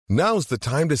Now's the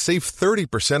time to save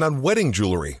 30% on wedding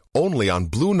jewelry, only on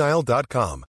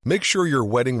BlueNile.com. Make sure your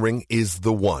wedding ring is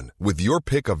the one with your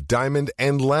pick of diamond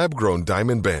and lab-grown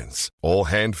diamond bands, all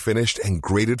hand-finished and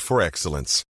graded for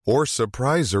excellence. Or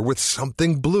surprise her with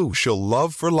something blue she'll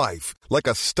love for life, like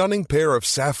a stunning pair of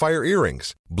sapphire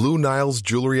earrings. Blue Nile's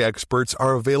jewelry experts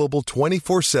are available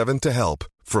 24/7 to help,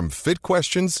 from fit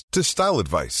questions to style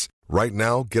advice. Right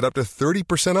now, get up to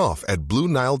 30% off at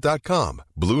BlueNile.com.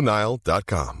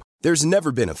 BlueNile.com. There's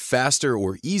never been a faster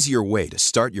or easier way to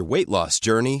start your weight loss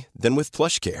journey than with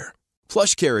PlushCare.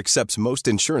 PlushCare accepts most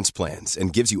insurance plans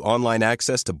and gives you online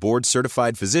access to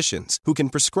board-certified physicians who can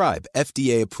prescribe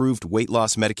FDA-approved weight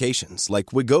loss medications like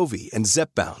Wegovy and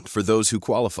Zepbound for those who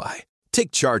qualify.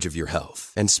 Take charge of your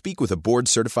health and speak with a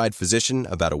board-certified physician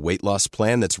about a weight loss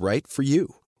plan that's right for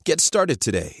you. Get started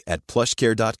today at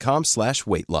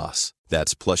plushcare.com/weight loss.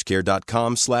 That's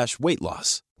plushcare.com/weight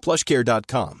loss.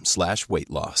 plushcare.com/weight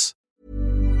loss.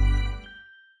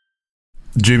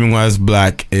 Dreaming While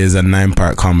Black is a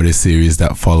 9-part comedy series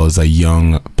that follows a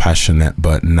young, passionate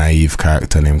but naive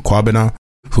character named Kwabena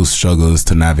who struggles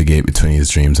to navigate between his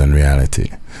dreams and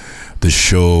reality. The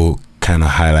show kind of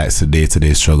highlights the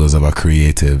day-to-day struggles of a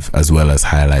creative as well as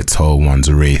highlights how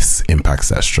one's race impacts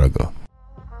that struggle.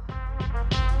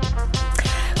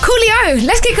 Coolio,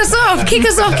 let's kick us off.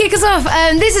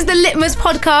 This is the Litmus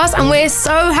podcast and we're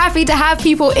so happy to have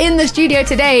people in the studio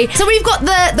today. So we've got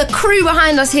the crew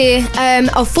behind us here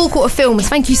of Full Quarter Films.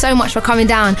 Thank you so much for coming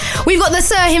down. We've got the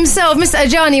sir himself, Mr.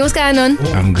 Ajani. What's going on?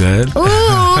 I'm good.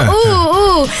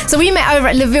 Ooh. So we met over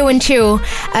at LaVille and Chill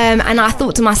and I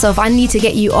thought to myself, I need to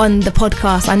get you on the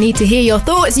podcast. I need to hear your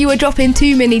thoughts. You were dropping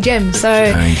too many gems. So,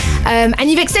 Thank you. And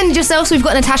you've extended yourself. So we've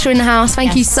got Natasha in the house.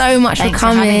 Thank you so much for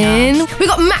coming. We've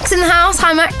got Max in the house.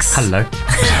 Hi, Max. Hello.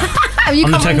 Have you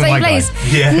come from the same place?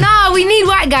 Yeah. No, we need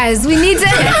white guys. We need the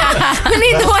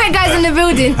white guys in the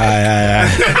building. Hi.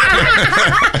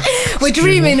 We're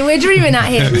dreaming out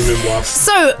here.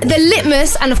 So the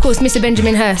Litmus and of course Mr.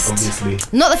 Benjamin Hurst. Obviously.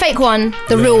 Not the fake one,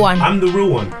 the real one. I'm the real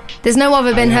one. There's no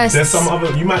other Ben Hurst. There's some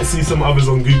other. You might see some others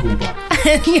on Google, but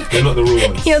they're not the real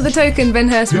ones. You're the token Ben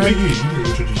Hurst Who are man. you? You didn't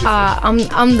introduce yourself.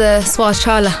 I'm the Swaz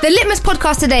Charla. The Litmus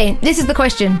podcast today. This is the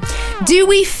question: do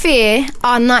we fear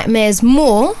our nightmares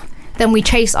more than we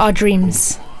chase our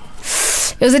dreams?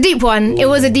 It was a deep one.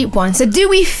 So do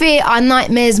we fear our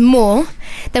nightmares more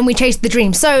than we chase the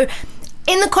dream? So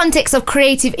in the context of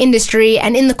creative industry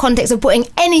and in the context of putting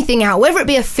anything out, whether it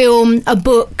be a film, a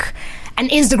book, an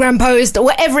Instagram post, or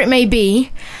whatever it may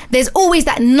be, there's always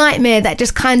that nightmare that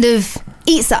just kind of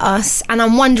eats at us. And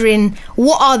I'm wondering,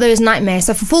 what are those nightmares?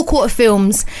 So for Full Quarter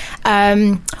Films,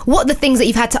 what are the things that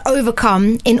you've had to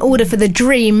overcome in order for the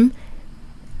dream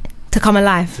to come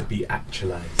alive? To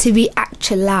be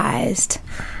actualized.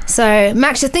 So,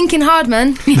 Max, you're thinking hard,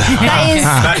 man.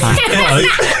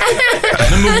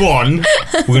 Number one,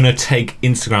 we're going to take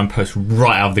Instagram posts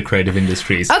right out of the creative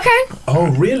industries. Okay. Oh,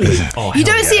 really? Oh, You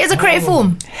don't see it as a creative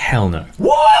form? Hell no.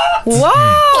 What?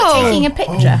 Whoa! Taking a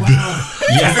picture.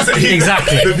 Yeah,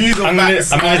 exactly. The views on Max.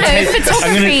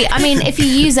 Photography. I mean, if you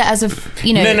use it as a,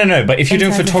 No. But if you're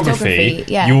doing in terms of photography,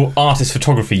 yeah. you're artist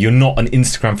photography. You're not an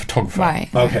Instagram photographer. Right.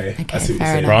 Okay. I see what you're fair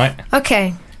saying. enough. Right?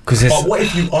 Okay. Because But what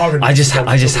if you are an I just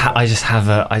Instagram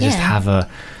have a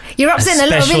You're upsetting a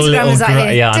lot of special Instagrammers little out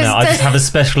here. yeah, I know. I just have a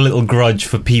special little grudge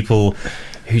for people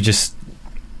who just.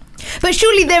 But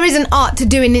surely there is an art to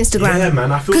doing Instagram. Yeah,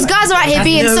 man. I feel Because guys are out here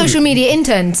being know. social media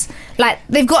interns. Like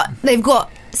they've got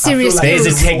serious like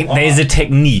skills. There's a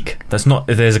technique.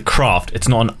 There's a craft. It's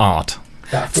not an art.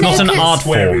 It's not an art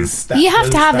form. You have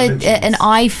to have an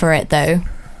eye for it, though,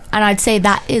 and I'd say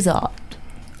that is art.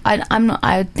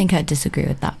 I think I'd disagree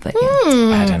with that, but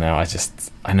yeah. I don't know.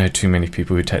 I know too many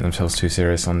people who take themselves too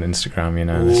serious on Instagram. You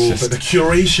know, it's just But the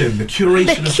curation. The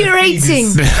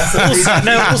curating.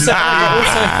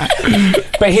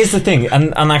 But here's the thing,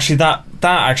 and actually that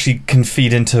actually can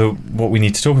feed into what we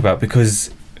need to talk about, because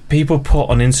people put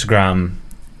on Instagram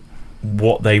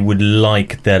what they would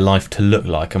like their life to look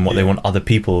like and what they want other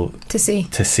people to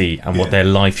see and what their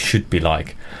life should be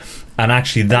like. And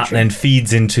actually that then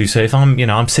feeds into, so if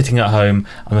I'm sitting at home,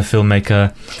 I'm a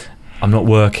filmmaker, I'm not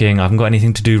working, I haven't got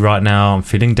anything to do right now, I'm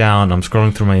feeling down, I'm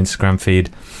scrolling through my Instagram feed,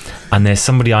 and there's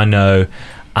somebody I know,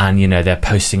 and they're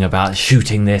posting about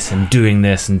shooting this and doing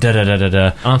this and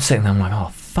and I'm sitting there, I'm like,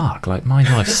 oh fuck, like my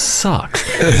life sucks.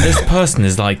 This person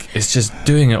is just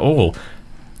doing it all.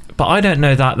 but I don't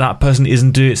know that person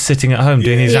isn't sitting at home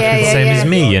doing exactly the same as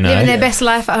me, you know, living their best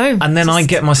life at home. And then I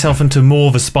get myself into more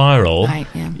of a spiral,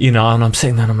 you know, and I'm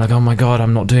sitting there and I'm like, oh my God,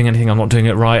 I'm not doing anything, I'm not doing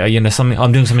it right, you know,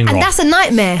 I'm doing something wrong. And that's a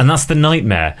nightmare. And that's the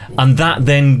nightmare. And that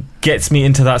then gets me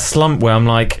into that slump where I'm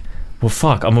like, well,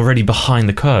 fuck, I'm already behind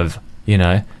the curve, you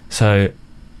know, so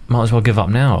might as well give up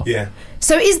now. Yeah.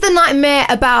 So is the nightmare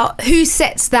about who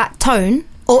sets that tone,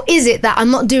 or is it that I'm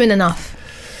not doing enough?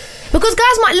 Because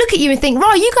guys might look at you and think,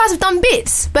 right, you guys have done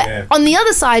bits. But on the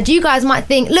other side, you guys might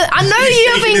think, look, I know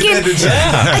you're thinking,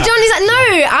 and Johnny's like,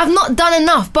 no, I've not done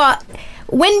enough. But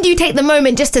when do you take the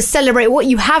moment just to celebrate what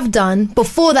you have done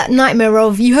before that nightmare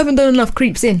of you haven't done enough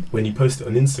creeps in? When you post it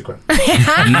on Instagram. No.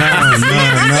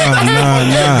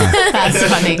 That's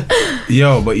funny.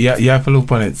 Yo, but you have to look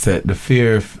on it. Said the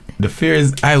fear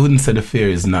is. I wouldn't say the fear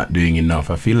is not doing enough.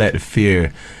 I feel like the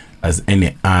fear, as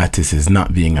any artist, is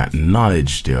not being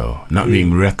acknowledged, not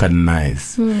being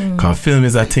recognized. Because film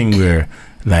is a thing where,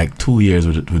 like, 2 years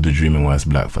with the Dreaming Was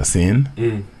Black for saying,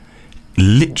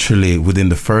 literally within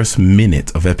the first minute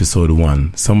of episode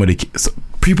 1,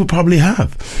 people probably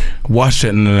have watched it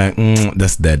and they're like,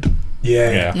 that's dead.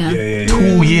 Yeah.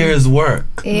 2 years work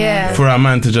for a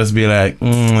man to just be like,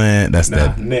 that's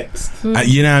dead. Next.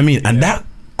 You know what I mean? And that,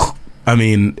 I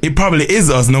mean, it probably is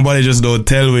us. Nobody just don't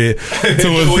tell we to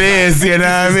our face, you know what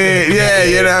I mean? Yeah,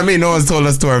 you know what I mean? No one's told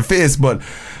us to our face, but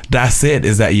that's it,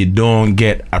 is that you don't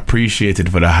get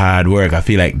appreciated for the hard work. I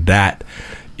feel like that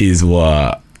is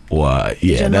that's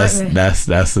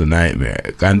the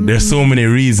nightmare. And there's so many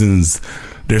reasons,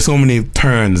 there's so many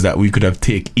turns that we could have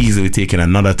easily taken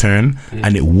another turn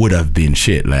and it would have been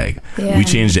shit. Like, we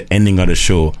changed the ending of the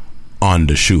show on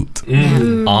the shoot.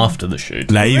 After the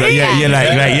shoot. Like, Really?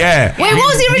 yeah. Wait, what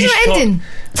was the original ending?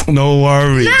 No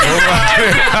worry. No.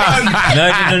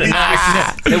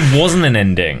 Actually, there wasn't an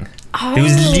ending. There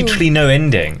was literally no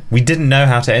ending. We didn't know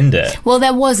how to end it. Well,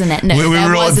 there wasn't it. No, We there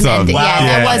wrote was an some. ending. Wow. Yeah,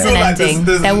 there was an Like, ending.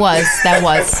 there's- There was. There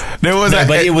was No,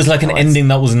 but it was like an ending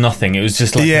that was nothing. It was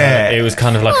just like it was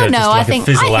kind of like I think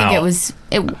fizzle out. it was.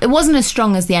 It wasn't as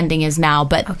strong as the ending is now,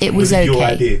 but it was Was it your okay.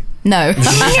 idea? No. Was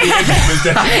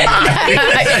definitely-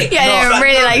 Yeah, they were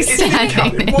really like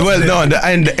standing. Well, no, the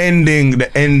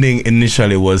ending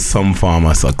initially was some form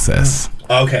of success.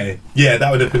 Okay. Yeah, that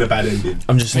would have been a bad ending.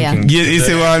 I'm just Yeah. thinking. You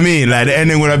see what I mean? Like, the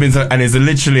ending would have been, and it's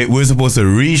literally, we're supposed to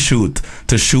reshoot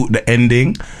to shoot the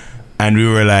ending, and we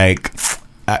were like,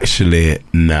 actually,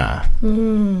 nah,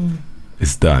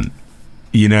 it's done.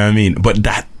 You know what I mean? But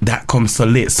that comes so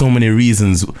late. So many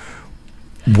reasons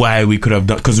why we could have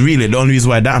done, because really the only reason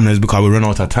why that happened is because we run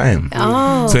out of time.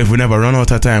 So if we never run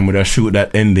out of time, we'd have shoot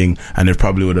that ending, and it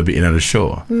probably would have been at the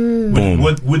show. Boom.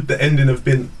 Would the ending have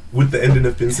been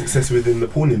success within the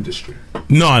porn industry?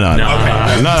 No.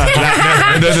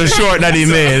 There's a short that he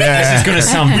made. This is going to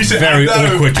sound very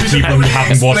awkward to people who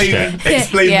haven't watched it.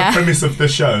 Explain Yeah. the premise of the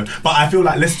show. But I feel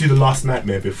like, let's do the last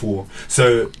nightmare before.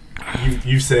 So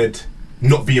you said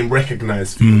not being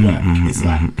recognised for your work is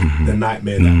like the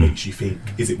nightmare that makes you think,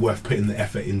 is it worth putting the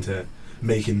effort into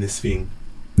making this thing?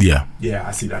 Yeah. Yeah,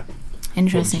 I see that.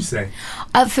 Interesting. What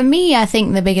would you say? For me, I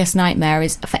think the biggest nightmare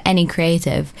is for any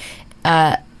creative,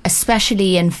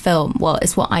 especially in film. Well,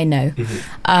 it's what I know.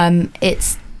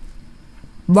 It's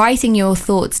writing your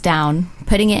thoughts down,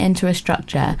 putting it into a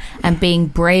structure, and being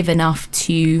brave enough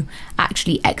to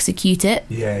actually execute it.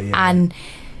 Yeah. And,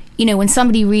 you know, when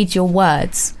somebody reads your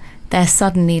words, they're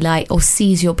suddenly like, or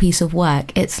sees your piece of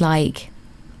work, it's like,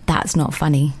 that's not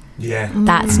funny. Yeah.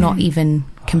 That's not even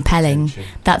compelling. attention.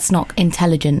 That's not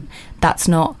intelligent. That's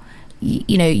not,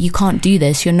 you know, you can't do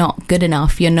this. You're not good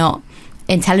enough. You're not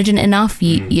intelligent enough.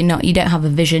 You don't have a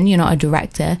vision. You're not a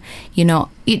director. Do you know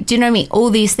what I mean? All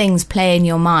these things play in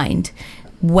your mind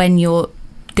when you're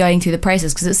going through the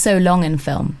process, because it's so long in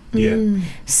film. Yeah.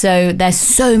 So there's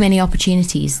so many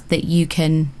opportunities that you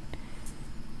can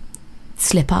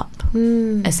slip up,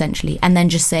 essentially, and then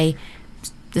just say,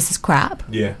 this is crap.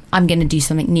 Yeah. I'm going to do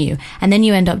something new. And then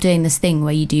you end up doing this thing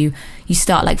where you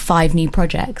start like 5 new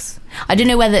projects. I don't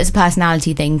know whether it's a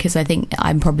personality thing, because I think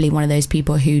I'm probably one of those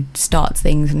people who starts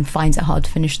things and finds it hard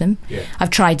to finish them. Yeah. I've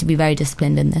tried to be very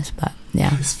disciplined in this, but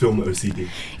yeah. It's film OCD.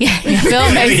 Yeah,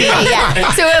 film OCD,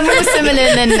 yeah. So we're more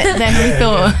similar than we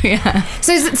thought. Yeah.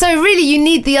 So really, you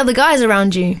need the other guys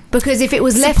around you, because if it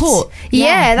was Support. left,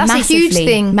 yeah, that's a huge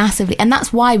thing. Massively. And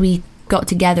that's why we got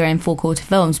together in Full Quarter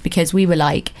Films, because we were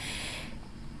like,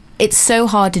 it's so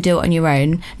hard to do it on your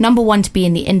own. Number one, to be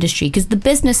in the industry, because the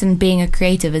business and being a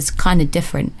creative is kind of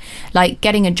different. Like,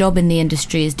 getting a job in the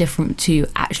industry is different to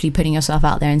actually putting yourself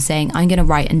out there and saying, I'm going to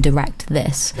write and direct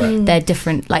this. They're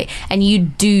different. Like, and you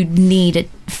do need it,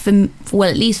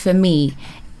 at least for me,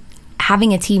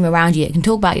 having a team around you that can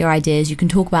talk about your ideas, you can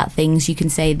talk about things, you can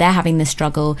say they're having this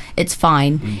struggle, it's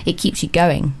fine. It keeps you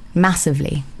going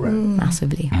massively.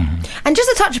 Massively. And just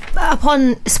to touch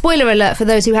upon, spoiler alert for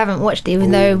those who haven't watched it,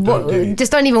 even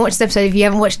just don't even watch this episode if you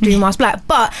haven't watched Dream Mask Black.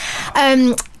 But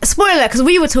spoiler alert, because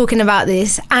we were talking about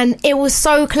this and it was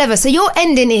so clever. So your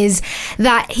ending is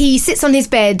that he sits on his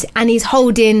bed and he's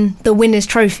holding the winner's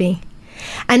trophy.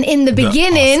 And in the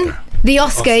beginning, the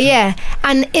Oscar, yeah.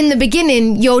 And in the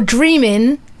beginning, you're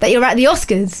dreaming that you're at the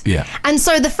Oscars. Yeah. And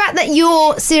so the fact that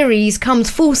your series comes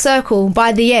full circle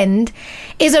by the end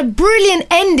is a brilliant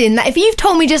ending that if you've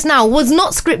told me just now was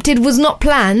not scripted, was not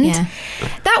planned,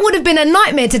 that would have been a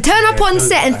nightmare to turn up on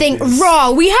set and think,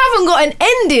 raw, we haven't got an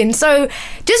ending. So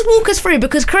just walk us through,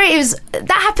 because creatives,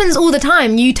 that happens all the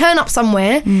time. You turn up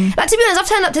somewhere. Like, to be honest, I've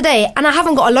turned up today and I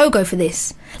haven't got a logo for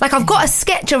this. Like, I've got a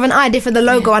sketch of an idea for the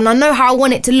logo and I know how I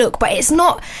want it to look, but it's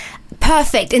not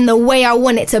perfect in the way I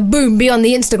want it to boom be on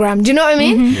the Instagram. Do you know what I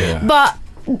mean? But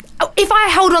if I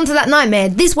hold on to that nightmare,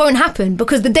 this won't happen,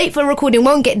 because the date for recording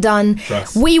won't get done.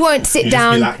 Trust. We won't sit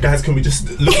down. Just be like, guys, can we just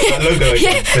look at that logo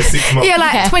again for 6 months? Yeah,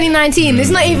 like 2019.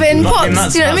 It's not even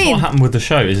pops. Do you know what I mean? What happened with the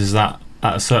show is that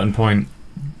at a certain point,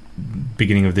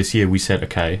 beginning of this year, we said,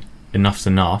 okay, enough's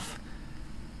enough.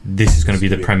 This is going to be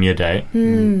the premiere date,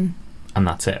 and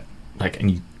that's it. Like,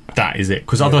 and that is it.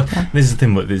 Because other, this is the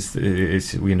thing. With this,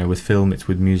 is, you know, with film, it's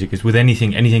with music, it's with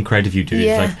anything creative you do.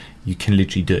 It's like you can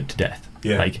literally do it to death.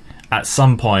 Yeah. Like, at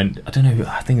some point, I don't know,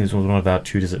 I think it was one of our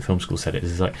tutors at film school said it.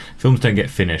 It's like films don't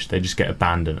get finished; they just get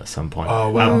abandoned at some point.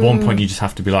 Oh, wow. At one point, you just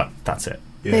have to be like, that's it.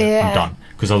 I'm done.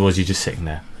 Because otherwise you're just sitting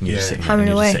there and you're just sitting there and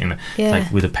you're just sitting there.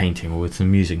 Like with a painting or with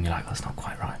some music, and you're like, that's not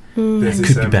quite right. It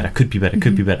could be better, could be better,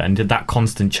 could be better. And that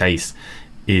constant chase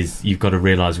is, you've got to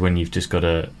realise when you've just got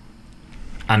to,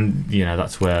 and you know,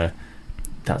 that's where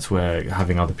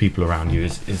having other people around you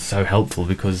is so helpful,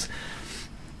 because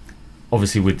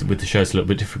obviously with the show it's a little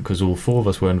bit different because all four of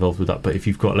us were involved with that. But if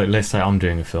you've got, like, let's say I'm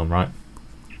doing a film, right,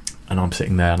 and I'm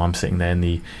sitting there in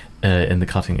the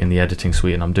cutting, in the editing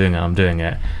suite, and I'm doing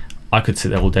it, I could sit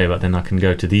there all day, but then I can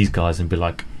go to these guys and be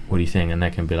like, what do you think? And they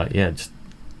can be like, yeah, just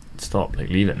stop, like,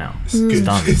 leave it now, it's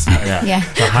done. So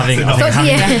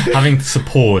having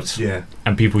support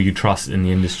and people you trust in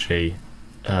the industry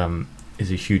is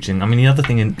a huge thing. I mean, the other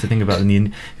thing to think about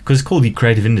because it's called the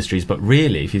creative industries, but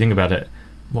really if you think about it,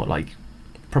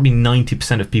 probably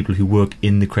 90% of people who work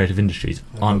in the creative industries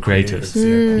aren't creatives.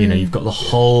 You know, you've got the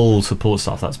whole support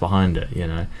staff that's behind it, you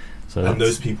know. So and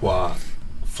those people are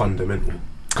fundamental,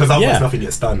 because otherwise nothing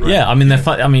gets done, right? Yeah, I mean, they're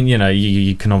I mean, you know,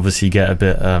 you can obviously get a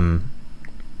bit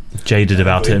jaded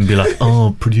about it and be like,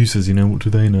 oh, producers, you know, what do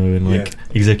they know? And like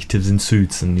executives in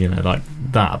suits and, you know, like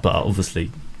that. But obviously,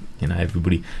 you know,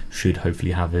 everybody should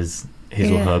hopefully have his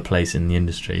or her place in the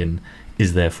industry and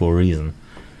is there for a reason.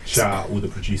 Shout out all the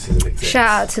producers and execs.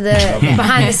 Shout out to the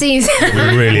behind the scenes.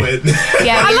 Really?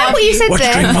 I like what you said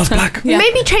there. Dream Mask Black.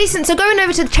 Maybe chasing. So going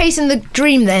over to chasing the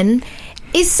dream, then,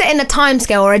 is setting a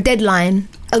timescale or a deadline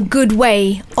a good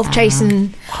way of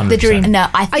chasing the dream? No,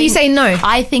 I think, are you saying no?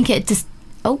 I think it just.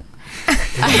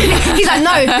 He's like,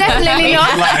 no, definitely not.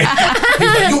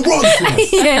 You're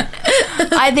wrong.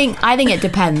 I think it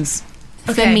depends.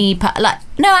 For me,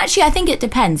 I think it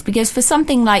depends, because for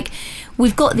something like we're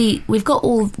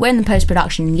in the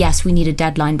post-production, yes, we need a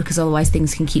deadline because otherwise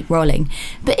things can keep rolling.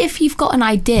 But if you've got an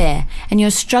idea and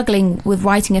you're struggling with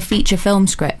writing a feature film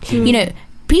script, you know,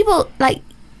 people, like,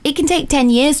 it can take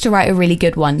 10 years to write a really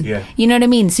good one. You know what I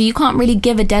mean? So you can't really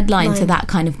give a deadline to that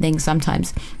kind of thing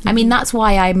sometimes. I mean, that's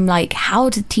why I'm like, how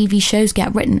do TV shows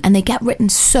get written? And they get written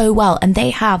so well, and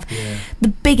they have the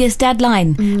biggest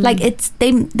deadline. Like,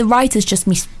 the writers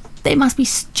they must be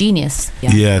genius.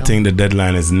 I think the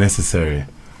deadline is necessary,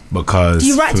 because do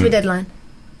you write to a deadline?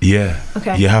 Yeah.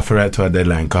 Okay. You have to write to a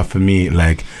deadline. Because for me,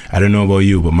 like, I don't know about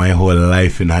you, but my whole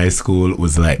life in high school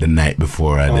was like the night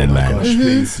before a deadline. My gosh,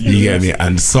 please. You get me?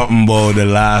 And something about the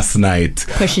last night,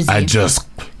 pushes my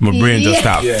brain just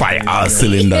start fire all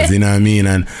cylinders, you know what I mean?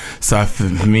 And so for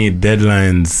me,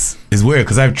 deadlines is weird,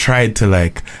 because I've tried to,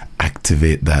 like,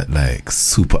 activate that, like,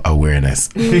 super awareness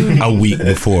a week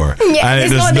before, and it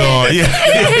just don't.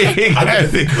 I gotta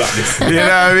think about this. You know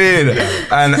what I mean?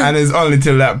 And it's only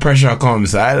till that pressure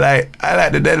comes. I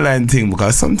like the deadline thing,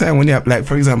 because sometimes when you have, like,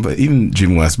 for example, even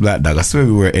Dream Mask Black, I swear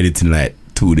we were editing like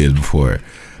 2 days before.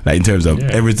 Like, in terms of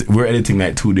everything, we're editing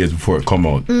like 2 days before it come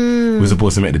out. We're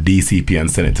supposed to make the DCP and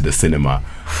send it to the cinema,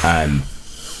 and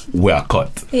we're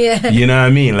cut. You know what I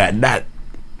mean? Like that.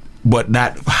 But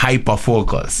that hyper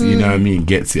focus, you know what I mean,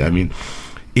 gets you. I mean,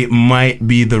 it might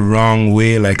be the wrong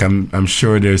way. Like I'm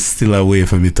sure there's still a way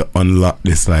for me to unlock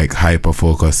this like hyper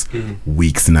focus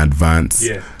weeks in advance.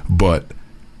 Yeah. But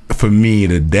for me,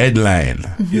 the deadline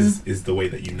is the way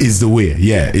that you know. is the way.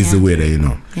 Yeah, is the way that you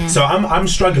know. Yeah. So I'm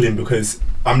struggling because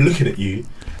I'm looking at you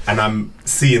and I'm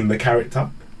seeing the character.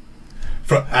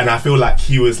 And I feel like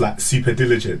he was like super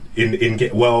diligent in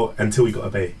get well until he got a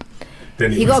bae.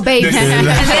 Then He got a bae.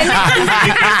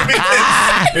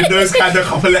 in those kind of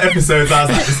couple of episodes, I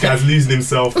was like, this guy's losing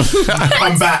himself.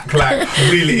 Come back, like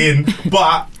really in.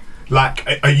 But like,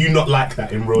 are you not like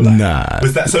that in real life? Nah.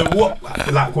 Was that so? What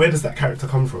like? Where does that character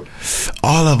come from?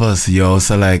 All of us, yo.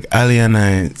 So like Ali and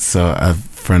I, so a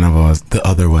friend of ours, the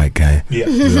other white guy. Yeah.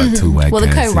 We got two white Well, the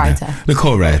guys. co-writer. The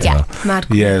co-writer. Yeah. Mad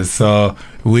cool. Yeah. So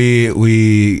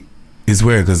we it's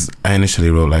weird because I initially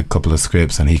wrote like a couple of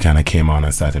scripts and he kind of came on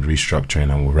and started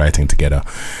restructuring and we're writing together.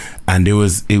 And it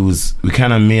was we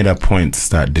kind of made a point to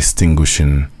start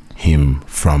distinguishing him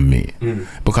from me.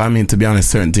 Because I mean, to be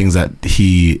honest, certain things that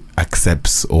he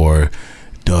accepts or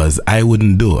does, I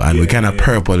wouldn't do. And we kind of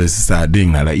purposely start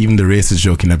doing that. Like even the racist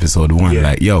joke in episode 1,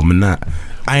 like, yo,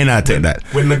 I ain't not take that.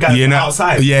 When the guy's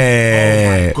outside?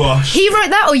 Yeah. Oh my gosh. He wrote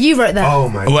that or you wrote that? Oh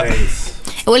my What? days.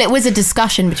 Well, it was a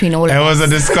discussion between all of It us. was a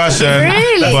discussion,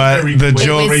 Really? but the It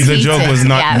joke heated. was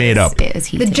not Yeah, made it was- up. It was The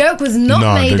heated. joke was not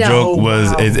No, made the up. joke was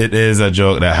wow. it is a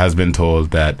joke that has been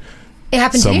told that It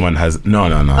happened someone has no.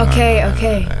 Okay, no,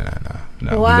 okay.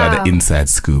 No, Wow. we got the inside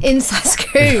scoop. to you. Inside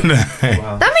scoop.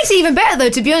 Wow. That makes it even better, though,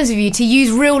 to be honest with you, to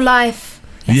use real life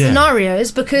Yeah.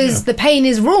 scenarios because the pain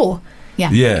is raw.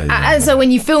 Yeah. And so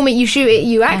when you film it, you shoot it,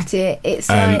 you act it,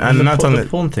 it's And- like... and the, not the only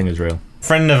porn thing is real.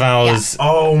 Friend of ours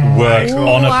Oh my worked god.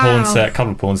 on a Wow. porn set,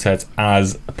 couple of porn sets,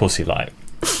 as a pussy light.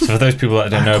 So for those people that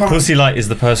don't know, can't- pussy light is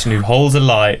the person who holds a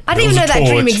light. I didn't even know holds a that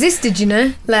dream torch, existed, you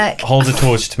know? Like... Holds a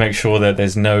torch to make sure that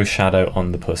there's no shadow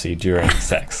on the pussy during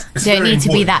sex. It's Don't very need to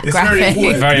be important. that It's very graphic.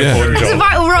 important. Very important job. It's a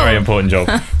vital role. Very important job.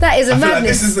 That is a I feel like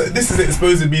madness. this is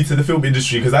exposing me to the film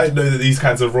industry because I didn't know that these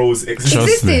kinds of roles exist.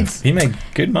 Trust me. Existed. He made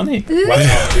good money.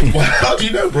 Wow. How do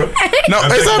you know, bro? No,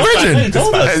 it's a virgin.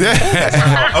 Told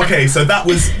us. Okay, so that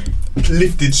was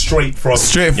lifted straight from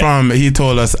Straight from he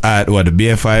told us at the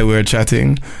BFI we were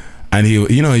chatting. And he,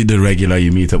 you know, the regular,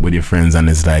 you meet up with your friends and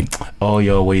it's like, oh,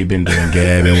 yo, what you been doing?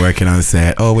 Yeah, I've been working on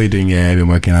set. Oh, what you doing? Yeah, I've been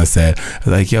working on set. I was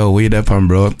like, yo, what you up on,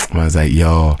 bro? I was like,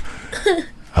 yo,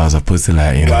 I was a pussy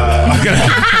light, you know.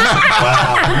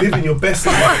 Wow, living your best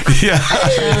life. Yeah.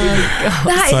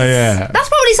 That So, is- yeah. That's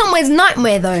probably someone's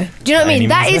nightmare, though. Do you know what I mean? Any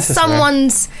That means is necessary.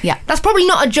 someone's... Yeah. That's probably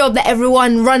not a job that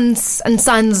everyone runs and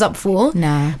signs up for.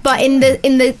 No. But in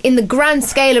the grand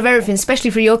scale of everything,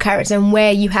 especially for your character and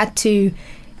where you had to...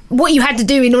 What you had to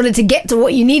do in order to get to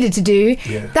what you needed to do,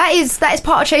 Yeah. that is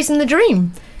part of chasing the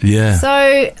dream. Yeah.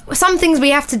 So some things we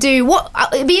have to do.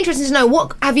 It'd be interesting to know,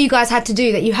 what have you guys had to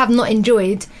do that you have not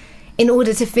enjoyed in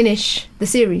order to finish the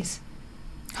series?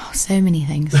 Oh, so many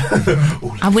things.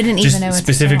 I wouldn't Just even know where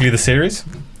specifically to the series.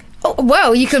 Oh,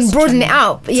 well, you can broaden it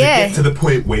out. To Yeah, get to the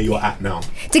point where you're at now.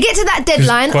 to get to that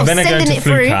deadline of Kwabena going sending to it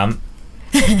flu through. camp.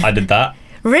 I did that.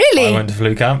 Really? I went to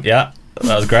flu camp. Yeah,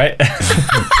 that was great.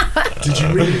 Did you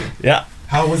really? Yeah,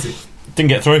 How was it? didn't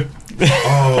get through.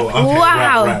 Oh, okay.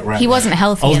 Wow. Right. He wasn't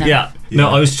healthy I was, enough. No,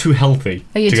 I was too healthy.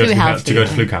 Oh, you're to go too to flu camp- healthy, to go to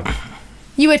yeah. flu camp.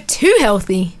 You were too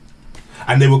healthy.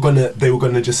 And they were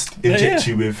gonna just inject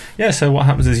Yeah. you with. Yeah, so what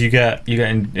happens is you get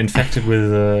infected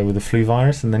with the flu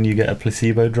virus, and then you get a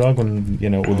placebo drug, or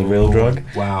the real drug,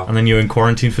 Wow. and then you're in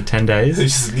quarantine for 10 days. They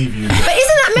just leave you. But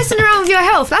isn't that messing around with your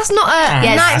health? That's not a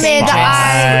Yes, nightmare that's that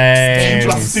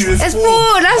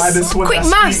fine. That's quick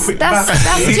maths. That's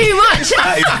too much.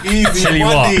 That is easy. Tell you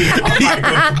One what. day, I might go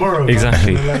tomorrow.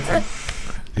 Exactly.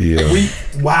 Yeah.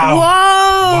 Wow.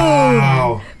 Whoa.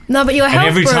 Wow. No, but your And health.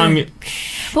 every bro. time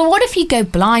But what if you go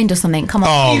blind or something? Come on.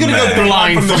 Oh, you're gonna go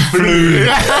blind From the from flu.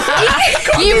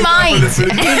 You might. Who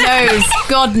knows?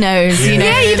 God knows. You know.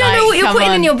 Yeah, you don't know what you're come putting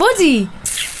in on. your body.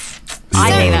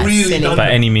 I think that's Really silly. done by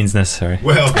any means necessary.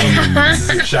 Well, this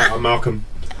is it. Shout out Malcolm.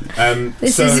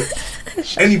 This So, is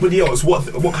anybody else?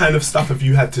 What kind of stuff have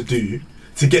you had to do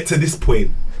to get to this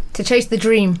point? to chase the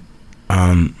dream.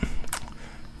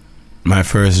 My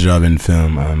first job in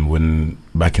film, when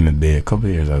back in the day, a couple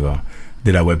of years ago,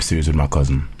 did a web series with my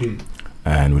cousin,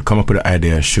 and we'd come up with an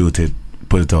idea, shoot it,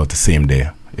 put it out the same day.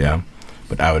 Yeah,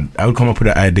 but I would come up with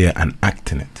an idea and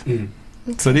act in it.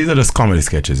 So these are just comedy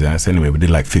sketches. Yeah. So anyway, we did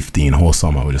like 15 whole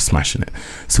summer. We were just smashing it.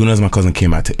 Soon as my cousin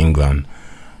came out to England,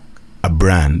 a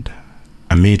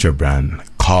major brand,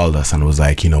 called us and was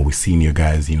like, we seen your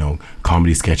guys,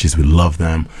 comedy sketches. We love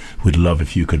them. We'd love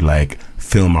if you could like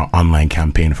film our online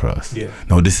campaign for us. Yeah.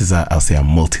 No, this is I'll say a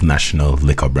multinational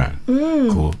liquor brand.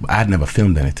 Cool. I had never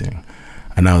filmed anything.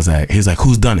 And I was like, he was like,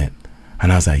 who's done it?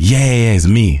 And I was like, yeah, it's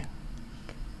me.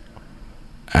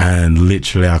 And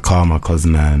literally I called my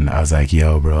cousin and I was like,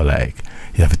 yo, bro, like,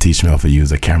 you have to teach me how to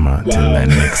use a camera to like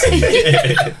next week.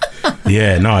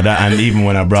 Yeah, no, and even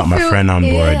when I brought my friend on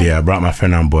board, I brought my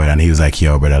friend on board and he was like,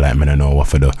 yo, brother, like, me don't know what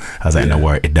to do. I was like, no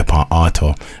worry, it depends on auto.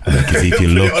 I was like, 'cause if you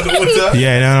look,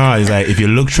 he's like, if you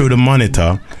look through the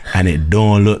monitor and it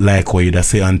don't look like what you just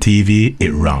see on TV,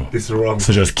 it wrong. It's wrong.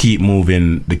 So just keep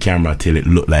moving the camera till it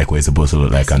look like what it's supposed to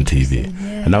look like on TV.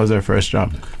 And that was our first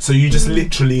job. So you just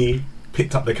literally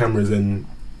picked up the cameras and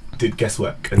did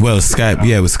guesswork? Well, Skype,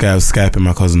 we was Skyping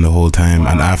my cousin the whole time.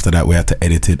 Wow. And after that we had to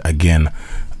edit it again,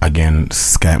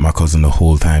 Skype my cousin the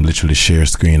whole time, literally share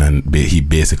screen, and he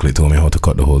basically told me how to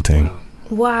cut the whole thing.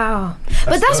 Wow.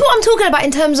 But that's what I'm talking about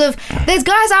in terms of, there's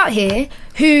guys out here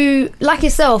who, like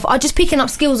yourself, are just picking up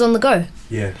skills on the go.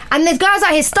 Yeah. And there's guys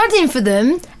out here studying for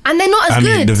them and they're not as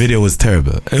good. I mean, the video was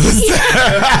terrible. It was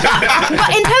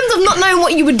but in terms of not knowing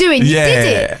what you were doing, you did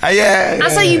it. Yeah.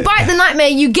 And so you bite the nightmare,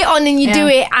 you get on and you do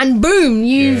it, and boom,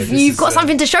 you've got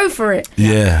something to show for it.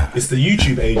 Yeah. It's the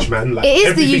YouTube age, man. Like, it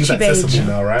is the YouTube accessible age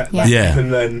now, right? Yeah. Like, you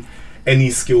can learn any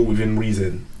skill within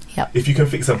reason. Yep. If you can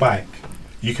fix a bike,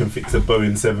 you can fix a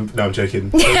Boeing 7. No, I'm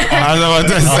joking. I know what to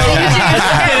say.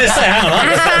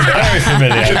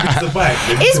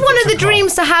 Is one of the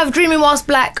dreams to have Dreaming Whilst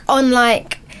Black on,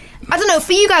 like, I don't know,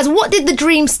 for you guys, what did the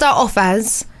dream start off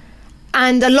as?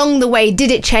 And along the way, did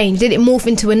it change? Did it morph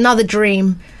into another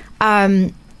dream?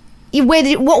 What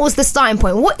was the starting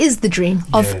point? What is the dream?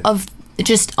 Of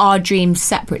just our dreams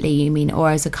separately, you mean, or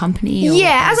as a company? Or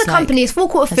as a company, it's Four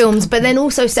Quarter Films, but then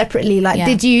also separately,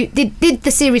 like, did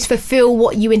the series fulfill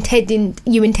what you intended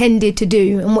to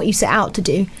do and what you set out to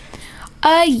do?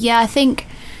 I think,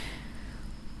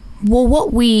 well,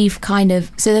 what we've kind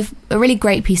of, so a really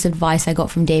great piece of advice I got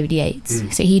from David Yates.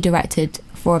 So he directed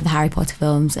 4 of the Harry Potter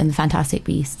films and the Fantastic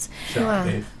Beasts.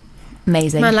 Wow.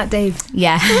 Amazing. Man like Dave.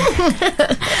 Yeah.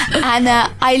 And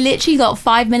I literally got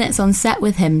 5 minutes on set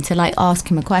with him to like ask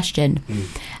him a question.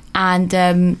 And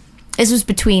this was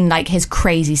between like his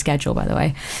crazy schedule, by the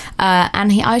way.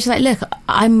 And I was like, look,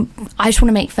 I just want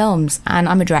to make films and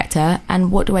I'm a director,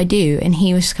 and what do I do? And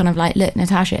he was kind of like, look,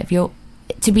 Natasha,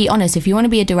 to be honest, if you want to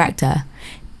be a director,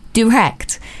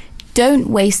 direct. Don't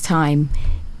waste time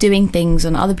doing things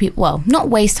on other people. Well, not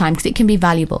waste time, because it can be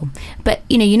valuable, but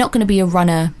you're not going to be a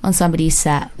runner on somebody's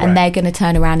set and they're going to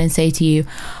turn around and say to you,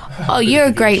 oh, you're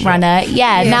a great runner,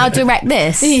 now direct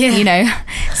this.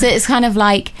 So it's kind of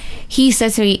like, he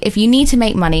said to me, if you need to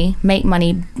make money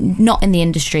not in the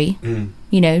industry.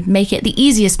 Make it the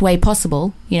easiest way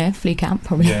possible, flu count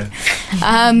probably.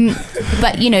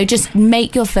 But just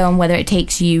make your film, whether it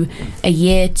takes you a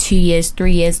year, 2 years,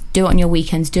 3 years, do it on your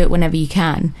weekends, do it whenever you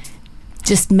can.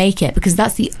 Just make it, because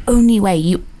that's the only way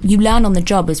you learn on the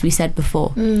job, as we said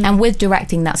before. And with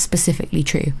directing, that's specifically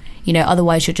true.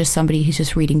 Otherwise you're just somebody who's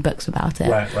just reading books about it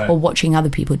or watching other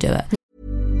people do it.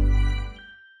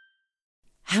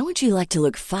 How would you like to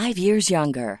look 5 years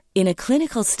younger? In a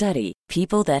clinical study,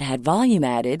 people that had volume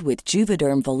added with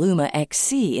Juvederm Voluma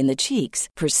XC in the cheeks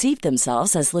perceived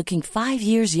themselves as looking 5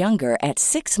 years younger at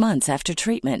 6 months after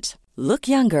treatment. Look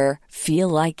younger, feel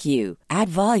like you. Add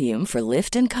volume for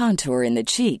lift and contour in the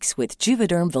cheeks with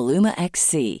Juvederm Voluma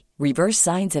XC. Reverse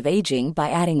signs of aging by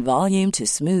adding volume to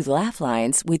smooth laugh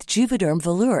lines with Juvederm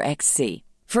Volure XC.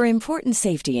 For important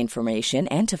safety information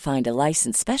and to find a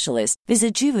licensed specialist,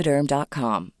 visit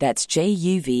Juvederm.com. That's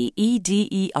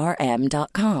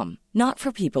JUVEDERM.com. Not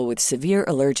for people with severe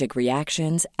allergic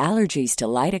reactions, allergies to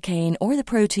lidocaine, or the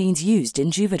proteins used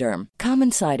in Juvederm.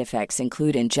 Common side effects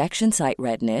include injection site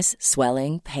redness,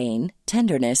 swelling, pain,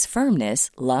 tenderness, firmness,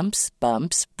 lumps,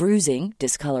 bumps, bruising,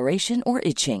 discoloration, or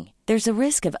itching. There's a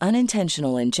risk of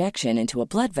unintentional injection into a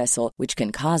blood vessel, which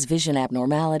can cause vision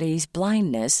abnormalities,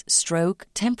 blindness, stroke,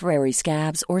 temporary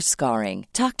scabs, or scarring.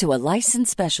 Talk to a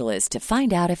licensed specialist to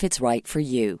find out if it's right for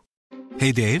you.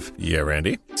 Hey, Dave. Yeah,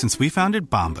 Randy. Since we founded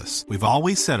Bombas, we've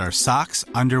always said our socks,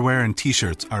 underwear, and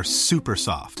T-shirts are super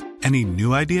soft. Any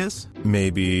new ideas?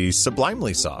 Maybe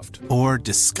sublimely soft. Or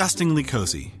disgustingly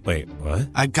cozy. Wait, what?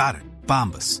 I got it.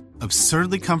 Bombas.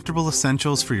 Absurdly comfortable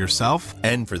essentials for yourself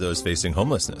and for those facing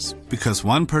homelessness. Because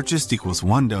one purchased equals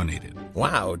one donated.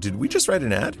 Wow, did we just write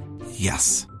an ad?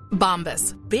 Yes.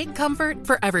 Bombas. Big comfort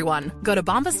for everyone. Go to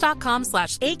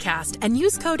bombas.com/ACAST and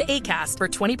use code ACAST for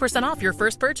 20% off your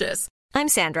first purchase. I'm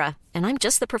Sandra, and I'm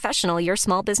just the professional your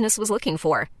small business was looking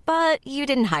for. But you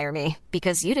didn't hire me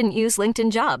because you didn't use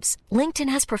LinkedIn Jobs. LinkedIn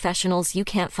has professionals you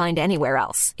can't find anywhere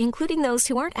else, including those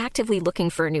who aren't actively looking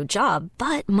for a new job,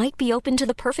 but might be open to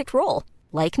the perfect role,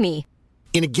 like me.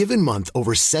 In a given month,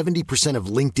 over 70% of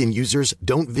LinkedIn users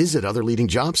don't visit other leading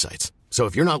job sites. So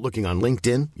if you're not looking on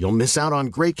LinkedIn, you'll miss out on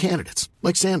great candidates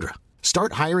like Sandra.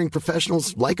 Start hiring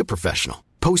professionals like a professional.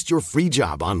 Post your free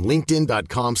job on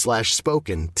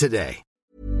linkedin.com/spoken today.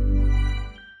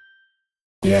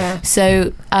 Yeah.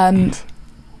 So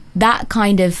that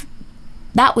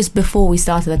was before we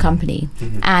started the company,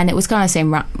 and it was kind of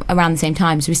around the same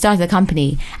time. So we started the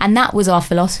company, and that was our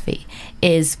philosophy: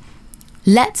 is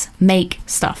let's make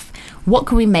stuff. What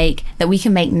can we make that we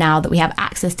can make now that we have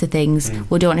access to things?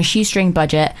 We'll do it on a shoestring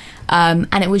budget, and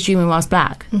it was Dreaming Whilst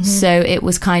Black. So it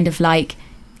was kind of like,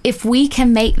 if we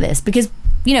can make this, because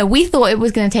we thought it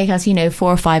was going to take us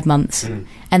 4 or 5 months,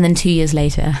 and then 2 years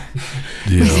later,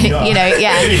 So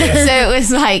it was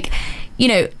like,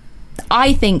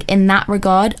 I think in that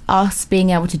regard, us being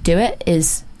able to do it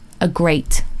is a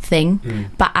great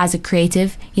thing. But as a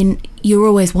creative, you're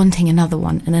always wanting another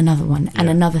one and another one and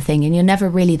another thing, and you're never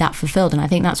really that fulfilled. And I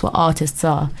think that's what artists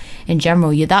are in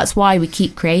general. That's why we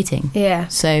keep creating. Yeah.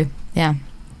 So yeah,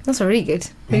 that's really good.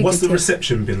 Really What's good the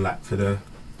reception been like for the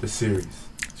series?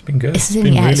 It's been good. It's been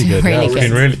really good.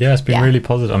 It's been really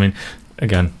positive. I mean,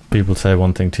 again, people say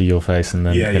one thing to your face, and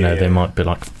then they might be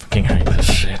like, "Fucking hate this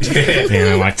shit,"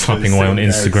 like typing away on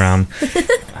Instagram.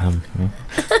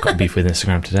 Got beef with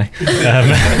Instagram today.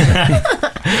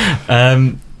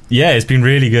 It's been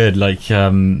really good. Like,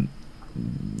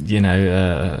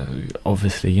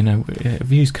 obviously,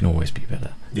 views can always be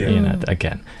better.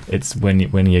 Again, it's when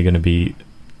you're going to be.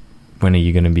 When are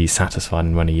you going to be satisfied,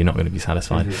 and when are you not going to be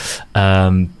satisfied?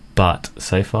 But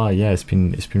so far, it's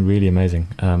been really amazing.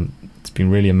 It's been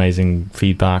really amazing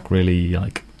feedback. Really,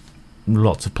 like,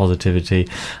 lots of positivity,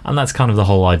 and that's kind of the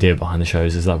whole idea behind the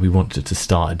shows, is that we wanted to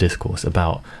start a discourse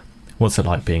about what's it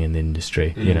like being in the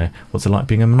industry. What's it like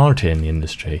being a minority in the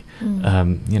industry. The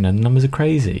numbers are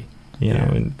crazy.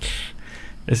 And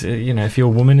if you're a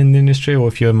woman in the industry, or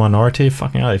if you're a minority,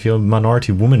 fucking hell, if you're a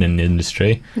minority woman in the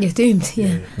industry, you're doomed. I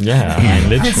mean,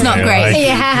 literally, it's not great.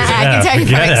 I can tell you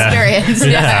from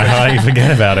experience.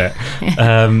 Forget about it.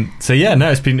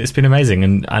 It's been amazing,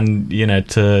 and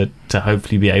to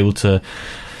hopefully be able to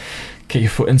get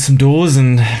your foot in some doors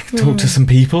and talk to some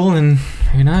people, and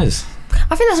who knows.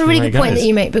 I think that's a really good point that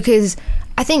you make, because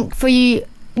I think for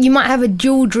you might have a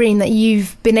dual dream that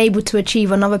you've been able to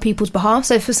achieve on other people's behalf.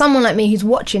 So for someone like me who's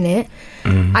watching it,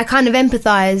 I kind of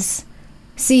empathise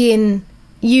seeing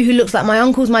you, who looks like my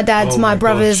uncles, my dads, my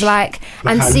brothers, and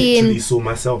I seeing. literally saw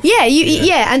myself.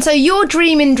 And so you're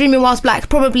dreaming Whilst Black,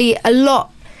 probably a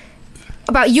lot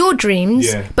about your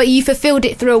dreams, but you fulfilled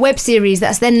it through a web series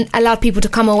that's then allowed people to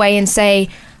come away and say,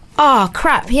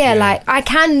 crap, like I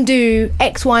can do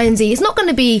X, Y, and Z. It's not going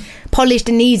to be polished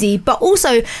and easy, but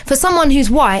also for someone who's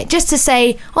white, just to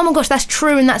say, oh my gosh, that's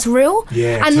true and that's real,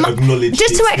 and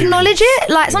to acknowledge it.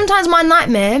 Like, sometimes my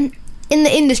nightmare in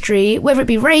the industry, whether it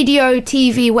be radio,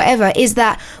 TV, whatever, is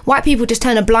that white people just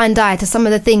turn a blind eye to some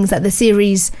of the things that the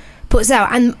series puts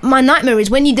out. And my nightmare is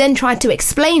when you then try to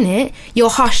explain it, you're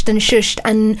hushed and shushed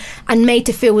and made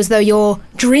to feel as though you're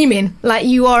dreaming, like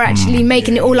you are actually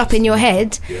making it all up in your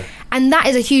head. And that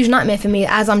is a huge nightmare for me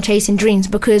as I'm chasing dreams,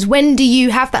 because when do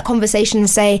you have that conversation and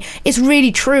say, it's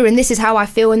really true and this is how I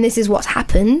feel and this is what's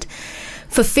happened,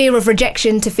 for fear of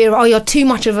rejection, to fear, you're too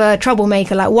much of a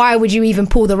troublemaker, like why would you even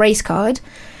pull the race card,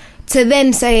 to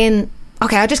then saying,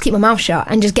 okay, I'll just keep my mouth shut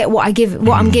and just get what I'm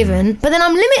given, but then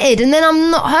I'm limited and then I'm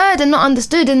not heard and not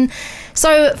understood. And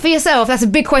so for yourself, that's a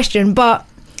big question, but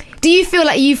do you feel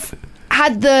like you've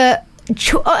had the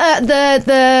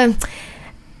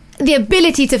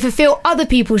ability to fulfill other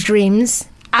people's dreams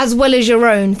as well as your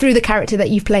own through the character that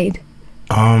you've played?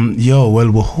 We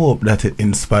hope that it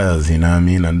inspires, you know what I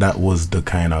mean? And that was the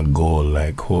kind of goal,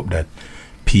 like, hope that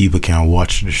people can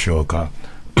watch the show. Cause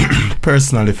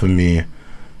personally for me,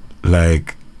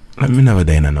 like me never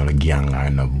done no gang or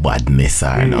no badness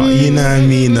or no, you know what I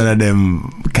mean? None of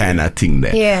them kind of thing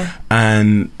there. Yeah.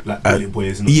 And like Bully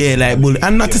Boys.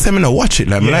 And not to say me not watch it,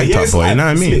 like me like Top Boy, you know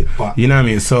what I mean? You know what I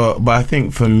mean? So, but I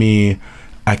think for me,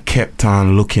 I kept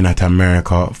on looking at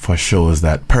America for shows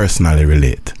that personally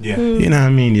relate. Yeah. You know what I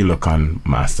mean? You look on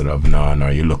Master of None,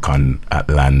 or you look on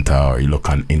Atlanta, or you look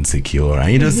on Insecure,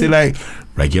 and you just see like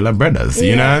regular brothers,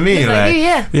 you know what I mean?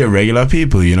 Like regular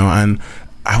people, you know, and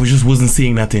I just wasn't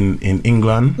seeing that in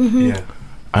England. Yeah.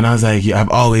 And I was like, I've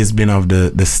always been of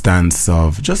the stance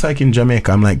of, just like in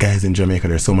Jamaica, I'm like, guys, in Jamaica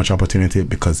there's so much opportunity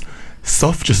because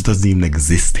stuff just doesn't even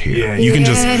exist here. Yeah. You can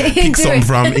just pick something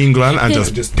from England and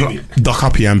just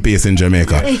copy and paste in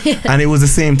Jamaica. And it was the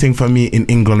same thing for me in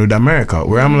England with America,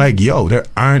 where I'm like, yo, there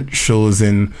aren't shows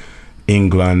in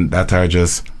England that are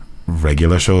just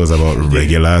regular shows about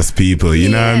regular ass people, you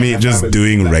know what I mean, just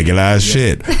doing regular ass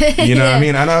shit, you know what I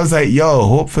mean. And I was like, yo,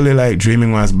 hopefully like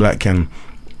Dreaming Whilst Black can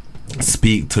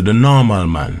speak to the normal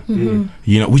man,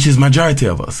 you know, which is majority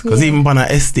of us, because even on an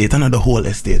estate, and not the whole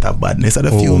estate of badness, are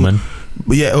the few woman.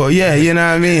 You know what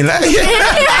I mean, like,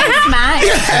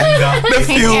 the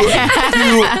few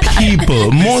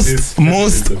people, most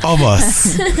of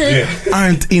us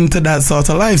aren't into that sort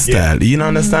of lifestyle, you know,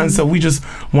 understand? So we just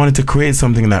wanted to create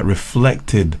something that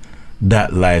reflected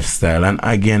that lifestyle. And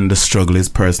again, the struggle is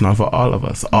personal for all of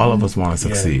us. All of us want to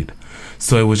succeed.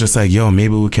 So it was just like, yo,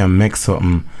 maybe we can make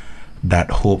something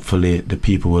that hopefully the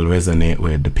people will resonate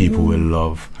with, the people will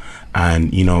love.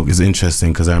 And, you know, it's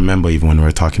interesting because I remember even when we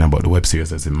were talking about the web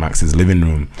series that's in Max's living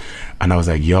room, and I was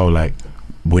like, yo, like,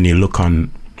 when you look on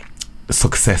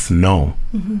success now,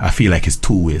 I feel like it's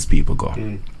two ways people go.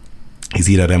 It's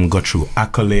either them go through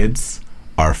accolades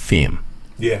or fame.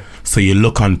 Yeah. So you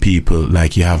look on people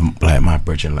like you have like Matt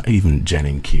Bridgen, like even Jen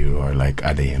and Q, or like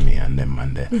Adeyemi and them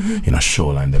and the, you know,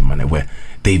 Shola and them and where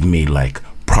they've made like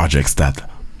projects that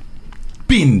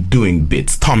been doing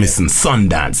bits, Thomas and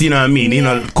Sundance, you know what I mean, you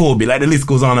know, Kobe, like the list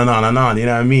goes on and on and on, you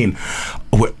know what I mean,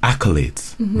 with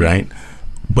accolades, right?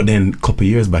 But then a couple of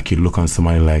years back, you look on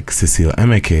somebody like Cecile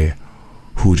Emeke,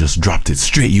 who just dropped it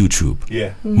straight YouTube.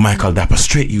 Michael Dapper,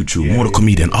 straight YouTube. Motor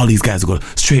Comedian, all these guys go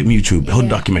straight YouTube. Whole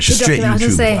documentary, straight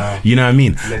YouTube. You know what I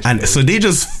mean? And so they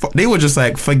were just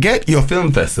like, forget your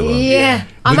film festival. We're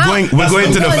going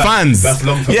to the fans.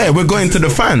 We're going to the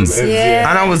fans.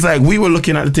 And I was like, we were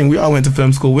looking at the thing. We all went to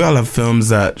film school. We all have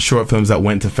short films that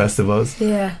went to festivals.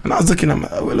 And I was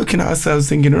we're looking at ourselves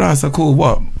thinking, that's so cool.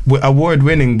 What? We're award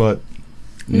winning, but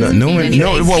no one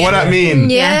knows what I mean.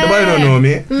 Nobody don't know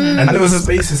me. And those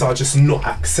spaces are just not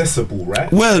accessible, right?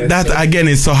 Well, that again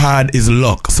is so hard, is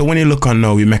luck. So when you look on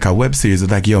now, we make a web series,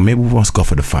 it's like, yo, maybe we must go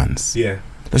for the fans.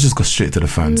 Let's just go straight to the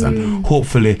fans, and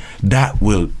hopefully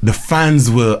the fans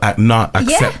will not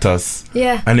accept us,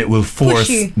 and it will force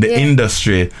the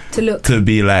industry to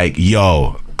be like,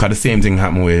 yo. Cause the same thing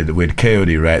happened with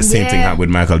Coyote, right? Same thing happened with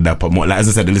Michael Dapper. Like, as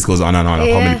I said, the list goes on and on of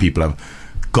how many people have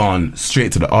gone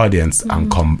straight to the audience and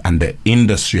the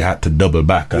industry had to double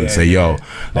back and say, yo,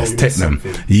 let's take them.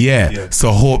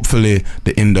 So hopefully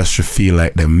the industry feel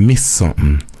like they missed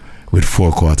something with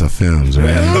 4/4 films,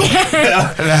 right?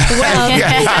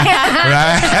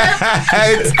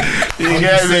 Right? You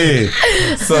get me?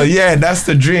 So that's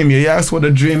the dream. You ask what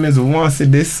the dream is, we want to see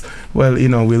this. Well, you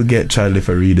know, we'll get Charlie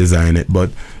for redesign it,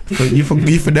 but you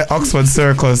for the Oxford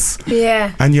Circus,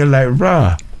 and you're like,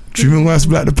 rah, Dreaming Whilst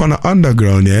Black upon the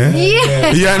underground,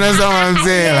 You understand what I'm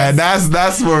saying? Like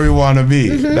that's where we want to be.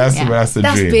 That's the dream.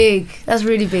 That's big. That's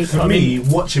really big. For me,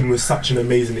 watching was such an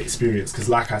amazing experience because,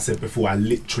 like I said before, I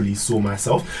literally saw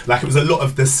myself. Like, it was a lot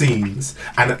of the scenes,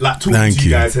 and like talking to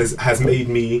you guys has made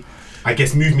me, I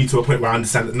guess, moved me to a point where I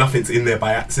understand that nothing's in there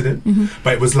by accident.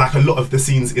 But it was like a lot of the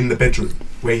scenes in the bedroom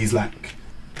where he's like,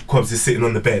 Quabs is sitting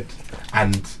on the bed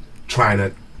and trying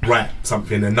to write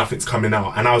something and nothing's coming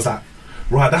out, and I was like,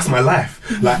 right, that's my life.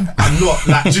 Like, I'm not,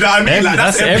 like, do you know what I mean? Like,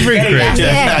 that's every creative.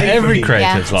 Every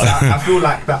creative's like that. I feel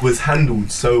like that was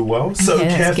handled so well, so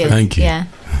carefully. Thank you.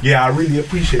 Yeah, I really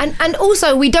appreciate it. And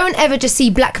also, we don't ever just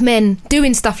see black men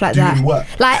doing stuff like that. What?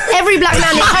 Like, every black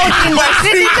man is holding like, do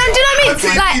you know what I mean?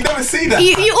 Like, you never see that.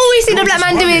 You always see the black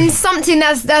man doing something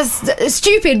that's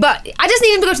stupid, but I just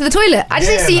need him to go to the toilet. I just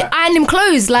need to see iron him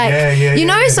clothes, like, you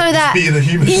know, so that being a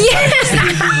human. So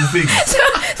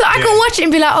I can watch it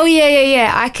and be like, oh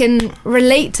yeah, I can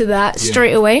relate to that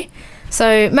straight away.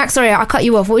 So Max, sorry, I cut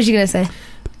you off. What was you gonna say?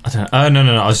 I don't know.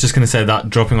 No. I was just gonna say that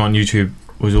dropping on YouTube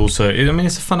was also, I mean,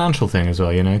 it's a financial thing as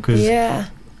well, you know, because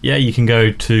you can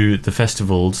go to the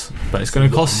festivals, but it's going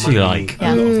to cost you like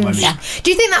a lot of money.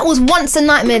 Do you think that was once a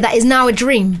nightmare that is now a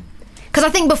dream? Because I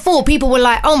think before people were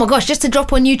like, oh my gosh, just to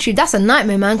drop on YouTube, that's a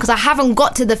nightmare, man, because I haven't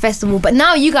got to the festival. But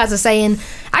now you guys are saying,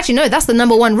 actually no, that's the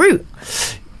number one route.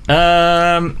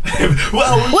 I won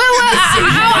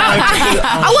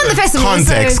the festival.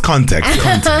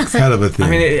 Context. Hell of a thing. I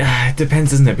mean, it depends,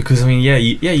 doesn't it? Because I mean,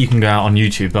 you can go out on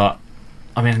YouTube, but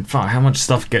I mean, how much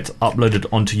stuff gets uploaded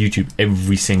onto YouTube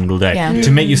every single day?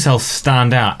 To make yourself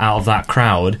stand out of that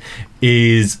crowd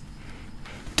is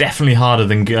definitely harder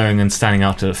than going and standing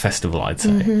out at a festival, I'd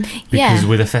say. Because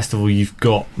with a festival, you've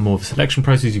got more of a selection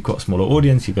process, you've got a smaller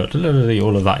audience, you've got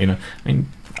all of that, you know. I mean,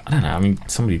 I don't know. I mean,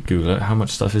 somebody Google it. How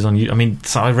much stuff is on YouTube? I mean,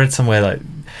 so I read somewhere like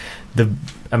the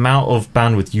amount of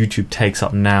bandwidth YouTube takes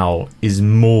up now is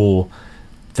more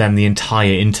than the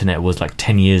entire internet was like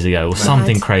 10 years ago or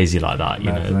something crazy like that.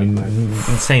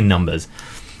 Insane numbers.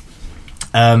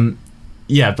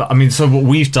 Yeah, but I mean, so what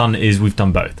we've done is we've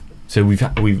done both. So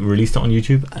we've released it on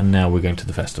YouTube, and now we're going to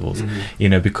the festivals. You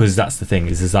know, because that's the thing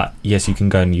is that yes, you can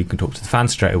go and you can talk to the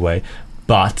fans straight away,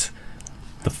 but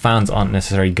the fans aren't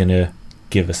necessarily going to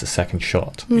give us a second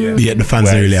shot. Yet the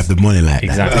fans don't really have the money like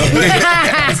that.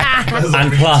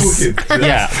 And plus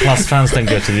fans don't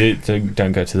go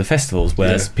to the festivals,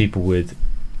 whereas people with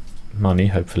money,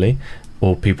 hopefully,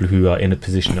 or people who are in a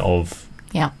position of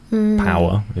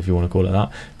power, if you want to call it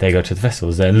that, they go to the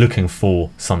festivals. They're looking for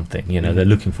something, you know. They're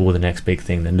looking for the next big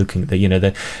thing. They're looking, you know.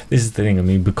 This is the thing. I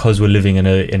mean, because we're living in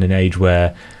an age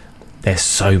where there's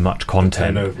so much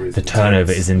content, the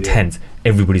turnover is intense.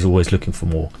 Everybody's always looking for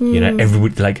more. You know,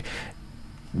 everybody, like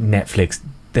Netflix,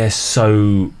 they're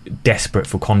so desperate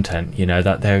for content. You know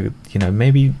that they're, you know,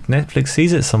 maybe Netflix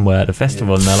sees it somewhere at a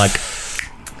festival and they're like,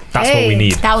 that's what we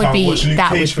need. That would be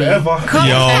forever. Yo,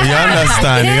 you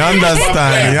understand?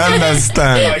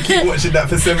 I keep watching that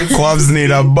for 7 years. Quabs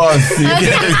need a bus.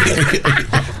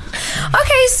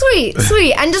 Okay,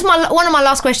 sweet. And just one of my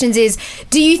last questions is: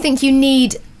 do you think you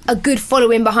need a good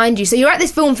following behind you? So you're at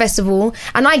this film festival,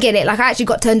 and I get it. Like, I actually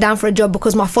got turned down for a job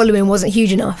because my following wasn't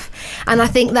huge enough. And I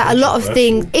think that a lot of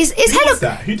things is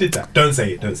Who did that? Don't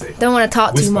say it. Don't want to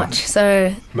tart too much.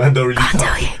 So man, don't really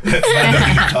tart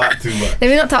too much. Let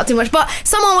me not talk too much. But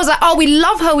someone was like, "Oh, we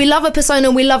love her persona,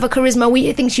 we love her charisma.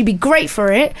 We think she'd be great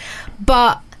for it,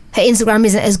 but her Instagram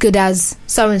isn't as good as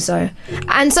so and so."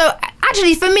 And so,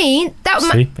 actually, for me, that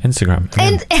Instagram.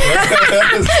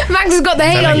 Max has got the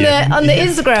hate on the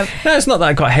Instagram. No, it's not that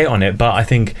I got hate on it, but I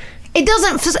think it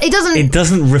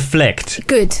doesn't reflect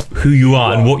good who you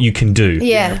are and what you can do.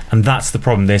 Yeah, and that's the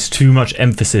problem. There's too much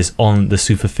emphasis on the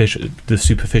superficial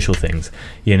things.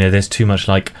 You know, there's too much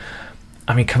like.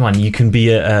 I mean, come on, you can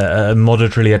be a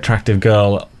moderately attractive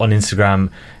girl on Instagram,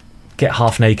 get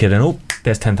half naked, and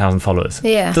there's 10,000 followers.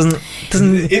 Yeah, doesn't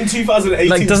in 2018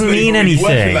 like doesn't mean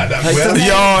anything. Like that,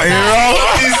 yo,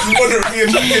 moderately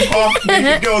attractive half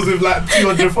naked girls with like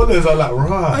 200 followers are like,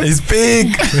 right, it's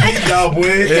big. No,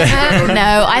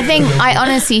 I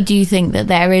honestly do think that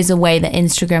there is a way that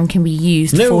Instagram can be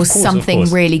used for something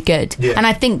really good, and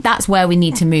I think that's where we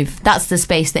need to move. That's the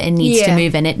space that it needs to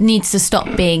move in. It needs to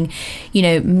stop being, you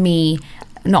know,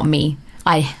 not me.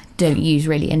 I don't use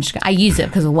really Instagram. I use it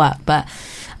because of work, but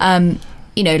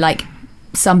you know, like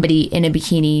somebody in a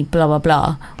bikini, blah blah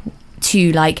blah,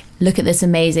 to like look at this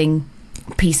amazing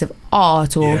piece of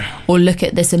art or look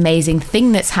at this amazing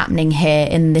thing that's happening here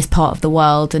in this part of the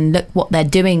world and look what they're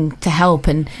doing to help.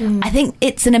 And I think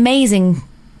it is an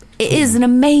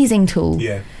amazing tool.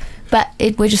 Yeah. But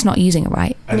we're just not using it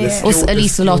right. Or at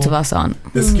least a lot of us aren't.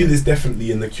 The skill is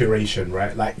definitely in the curation,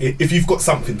 right? Like, if you've got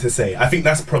something to say, I think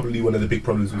that's probably one of the big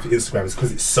problems with Instagram is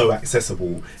because it's so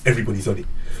accessible, everybody's on it.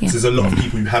 So there's a lot of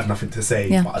people who have nothing to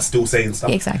say but are still saying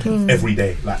stuff every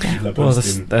day. Like, people are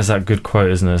posting. There's that good quote,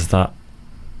 isn't there? Is that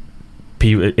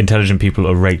intelligent people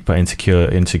are raped by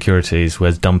insecurities,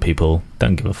 whereas dumb people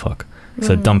don't give a fuck.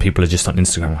 So dumb people are just on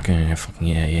Instagram like,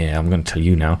 I'm going to tell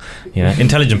you now. You know,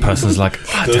 intelligent person's like,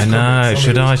 I don't know,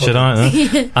 should I?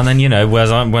 And then, you know, whereas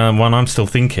when I'm still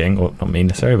thinking, or not me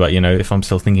necessarily, but, you know, if I'm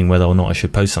still thinking whether or not I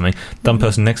should post something, dumb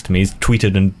person next to me has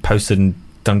tweeted and posted and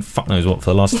done fuck knows what for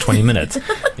the last 20 minutes,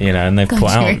 you know, and they've put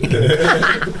out.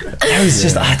 It's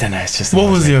just, I don't know, it's just.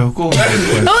 What was your goal?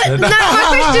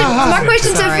 My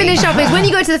question to finish up is, when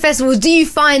you go to the festivals, do you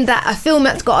find that a film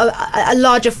that's got a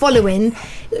larger following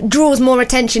draws more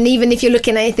attention, even if you're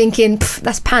looking at it thinking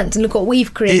that's pants and look what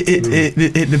we've created?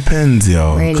 It depends,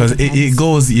 yo, because it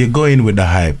goes, you go in with the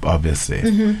hype, obviously.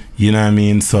 You know what I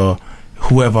mean? So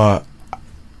whoever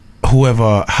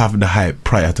have the hype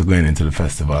prior to going into the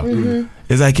festival,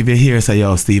 it's like if you hear say,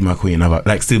 yo, Steve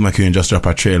McQueen just drop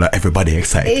a trailer, everybody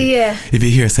excited. If you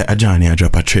hear say, Johnny I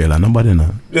drop a trailer, nobody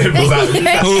know. Who's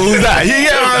that? You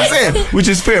get what I'm saying? Which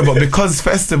is fair, but because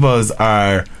festivals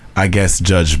are, I guess,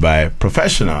 judged by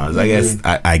professionals,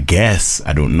 I guess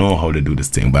I don't know how they do this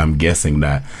thing, but I'm guessing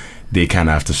that they kind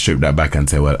of have to strip that back and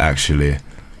say, well, actually,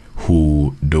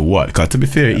 who do what? Because to be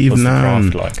fair, even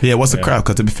what's the craft?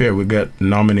 Because to be fair, we get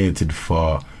nominated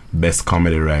for Best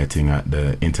Comedy Writing at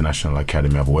the International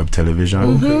Academy of Web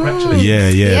Television.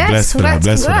 Blessed for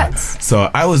that. So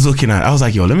I was looking at, I was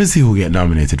like, yo, let me see who get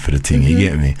nominated for the thing. You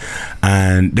get me?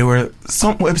 And there were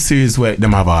some web series where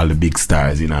them have all the big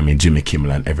stars, you know what I mean, Jimmy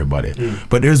Kimmel and everybody.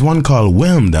 But there's one called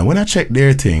Whelmed, and when I checked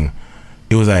their thing,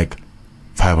 it was like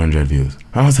 500 views.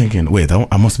 I was thinking, wait,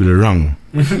 I must be the wrong.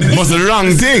 Must be the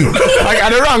wrong thing. Like, I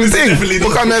the wrong thing.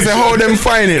 Because I said, how them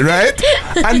find it, right?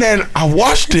 And then I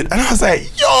watched it and I was like,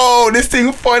 yo, this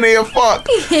thing funny as fuck.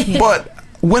 But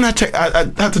when I checked, I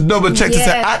had to double check to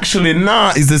say, actually,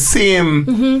 nah, it's the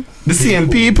same, the same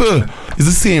people. It's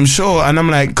the same show. And I'm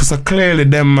like, because clearly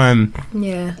them man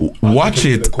watch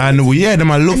it. And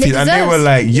them I looked it. And they were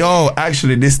like, yo,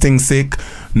 actually, this thing's sick.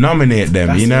 Nominate them.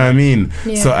 That's, you know what I mean?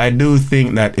 Yeah. So I do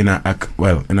think that in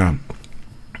a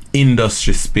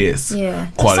industry space,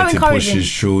 quality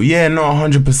pushes through. Yeah, no,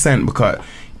 100%. Because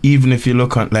even if you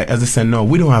look on, like, as I said, no,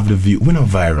 we don't have the view. We're not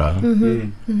viral.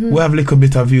 We have a little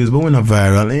bit of views, but we're not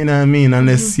viral. You know what I mean?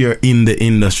 Unless you're in the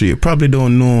industry, you probably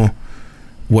don't know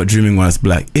what Dreaming Whilst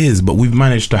Black is. But we've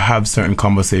managed to have certain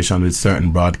conversations with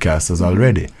certain broadcasters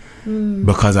already,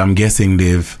 because I'm guessing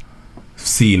they've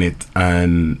seen it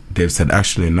and they've said,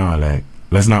 actually, no, like,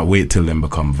 let's not wait till them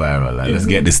become viral. Like, let's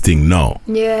get this thing now.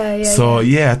 So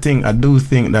I do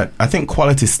think that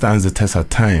quality stands the test of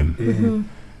time.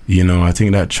 You know, I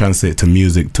think that translates to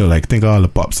music too. Like, think of all the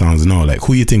pop songs now. Like,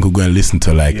 who you think we're going to listen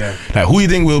to? Like who you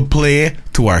think will play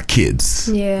to our kids?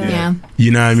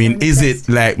 You know what I mean? Is it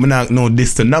like, me not know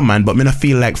this to no man, but me not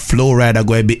feel like Flow Rider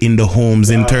going to be in the homes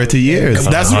in 30 years.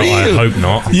 That's real. I hope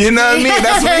not. You know what I mean?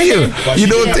 That's real. You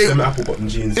don't think them apple button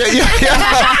jeans? You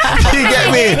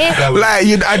get me?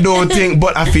 Like, I don't think,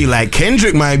 but I feel like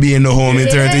Kendrick might be in the home in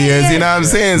 30 years. You know what I'm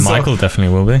saying? Michael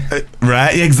definitely will be.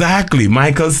 Right? Exactly.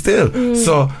 Michael still.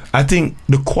 So I think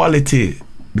the quality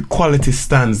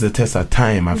stands the test of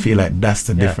time. I feel like that's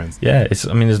the difference. Yeah, it's.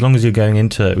 I mean, as long as you're going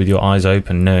into it with your eyes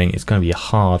open, knowing it's going to be a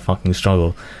hard fucking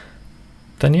struggle,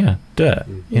 then do it.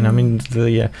 You know, I mean,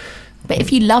 But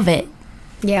if you love it,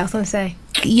 I was going to say,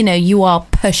 you know, you are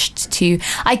pushed to.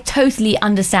 I totally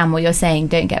understand what you're saying.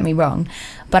 Don't get me wrong,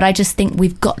 but I just think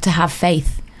we've got to have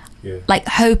faith. Like,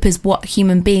 hope is what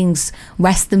human beings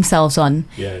rest themselves on.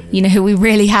 You know, we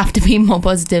really have to be more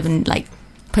positive and like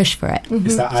push for it.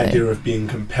 It's that idea of being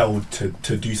compelled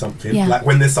to do something. Like,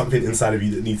 when there's something inside of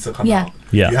you that needs to come out,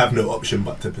 you have no option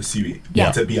but to pursue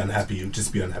it. To be unhappy, you'll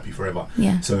just be unhappy forever.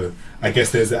 So I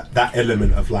guess there's that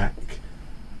element of like,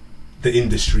 the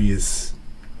industry is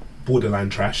borderline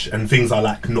trash and things are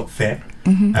like not fair.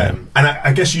 And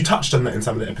I guess you touched on that in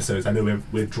some of the episodes. I know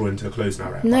we're drawing to a close now,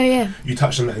 right? You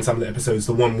touched on that in some of the episodes.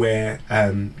 The one where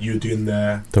you were doing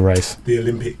the race, the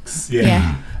Olympics,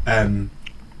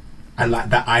 and like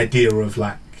that idea of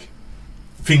like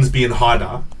things being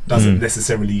harder doesn't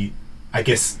necessarily, I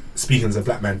guess, speaking as a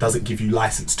black man, doesn't give you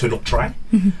license to not try.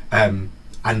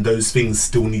 And those things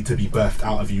still need to be birthed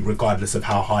out of you regardless of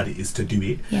how hard it is to do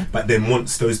it. But then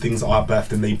once those things are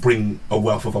birthed and they bring a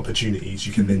wealth of opportunities,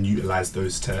 you can then utilise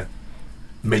those to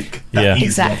make that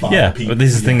easier for other people. But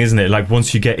this is the thing, isn't it? Like,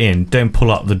 once you get in, don't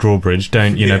pull up the drawbridge,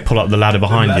 don't pull up the ladder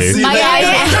behind you.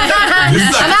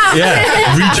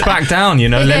 Reach back down, you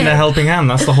know, lend a helping hand.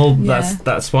 That's the whole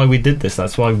that's why we did this.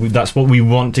 That's why that's what we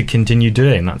want to continue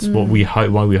doing. That's what we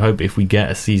hope if we get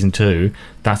a season 2,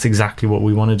 that's exactly what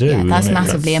we want to do. That's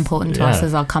massively important to us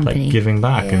as our company. Like giving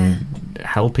back and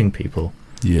helping people.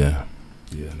 I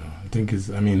think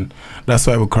that's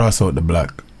why we cross out the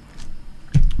black.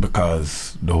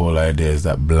 Because the whole idea is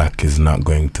that black is not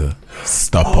going to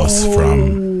stop us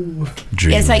from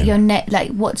dreaming. It's like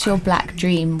like, what's your black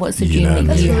dream? What's the dream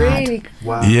that you had?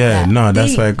 Wow.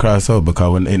 That's why I cross out,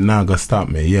 because when it now gonna stop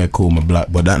me. Yeah, cool, my black,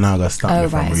 but that now gonna stop me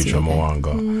from reaching where I want to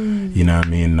go. You know what I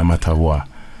mean? No matter what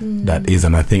that is,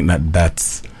 and I think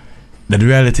that's the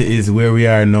reality is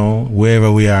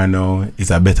wherever we are now is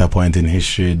a better point in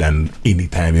history than any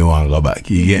time you want to go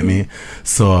back. You get me?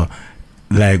 So,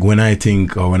 like, when I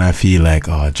think or when I feel like,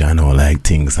 oh, John, like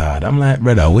things hard, I'm like,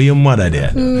 brother, where your mother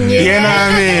there? You know what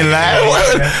I mean?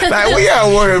 Like we are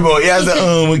worried about.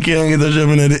 Yeah, we can't get a job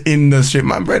in the industry.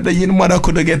 My brother, your mother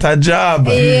could get a job.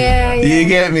 You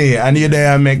get me? And you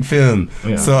there and make film.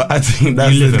 So I think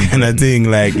that's the kind of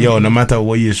thing. Like, yo, no matter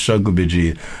what you struggle,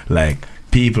 BG, like,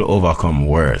 people overcome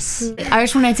worse. I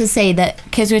just wanted to say that,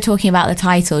 because we're talking about the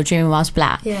title, Dreaming Whilst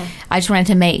Black, I just wanted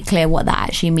to make clear what that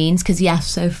actually means, because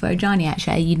so for Johnny,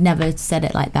 actually, you'd never said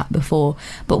it like that before,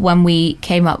 but when we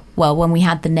when we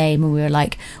had the name and we were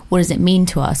like, what does it mean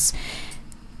to us?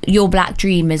 Your black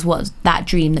dream is what that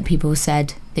dream that people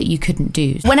said that you couldn't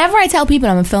do. Whenever I tell people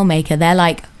I'm a filmmaker, they're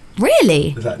like,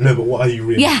 really? Like, no, but what are you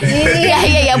really?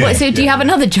 So do you have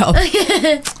another job?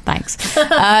 Thanks.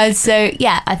 I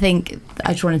think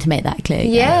I just wanted to make that clear.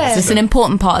 So it's an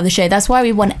important part of the show. That's why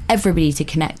we want everybody to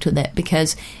connect with it,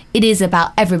 because it is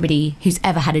about everybody who's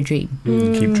ever had a dream.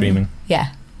 Keep dreaming.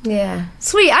 Yeah.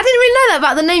 Sweet. I didn't really know that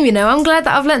about the name, you know. I'm glad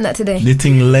that I've learnt that today. The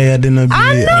thing layered in a bit.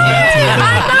 I know.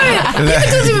 You can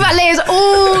talk to me about layers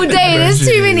all day. There's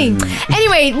too many.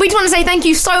 Anyway, we just want to say thank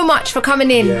you so much for coming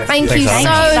in. Yes. Thank you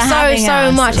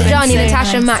so much, Johnny,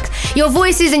 Natasha, Max. Your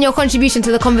voices and your contribution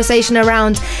to the conversation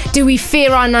around do we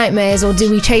fear our nightmares or do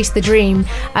we chase the dream?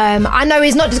 I know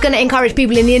it's not just going to encourage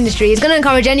people in the industry. It's going to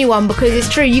encourage anyone because it's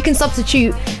true. You can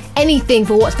substitute anything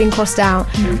for what's been crossed out.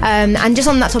 And just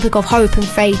on that topic of hope and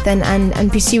faith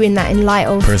and pursuing that in light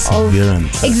of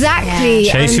perseverance. Exactly.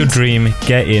 Yeah. Chase your dream,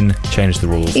 get in, change the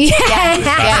rules. Yeah,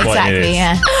 exactly.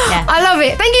 Yeah. I love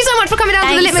it. Thank you so much for coming down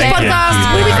to the Litmus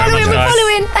podcast. We'll be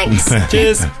following. Thanks.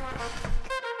 Cheers.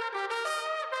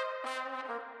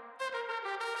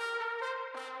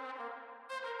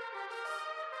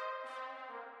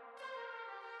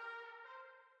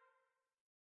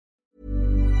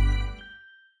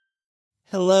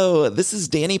 Hello, this is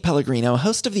Danny Pellegrino,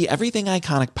 host of the Everything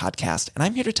Iconic podcast, and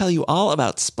I'm here to tell you all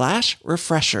about Splash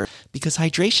Refresher, because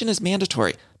hydration is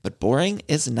mandatory, but boring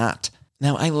is not.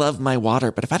 Now, I love my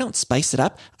water, but if I don't spice it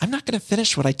up, I'm not going to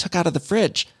finish what I took out of the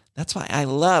fridge. That's why I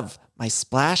love my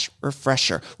Splash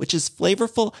Refresher, which is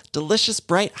flavorful, delicious,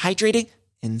 bright, hydrating,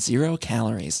 and 0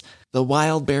 calories. The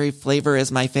wild berry flavor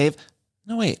is my fave.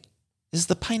 No, wait, is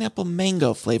the pineapple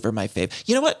mango flavor my fave?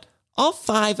 You know what? All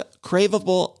 5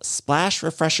 craveable Splash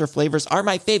Refresher flavors are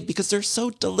my fave because they're so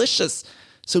delicious.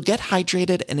 So get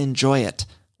hydrated and enjoy it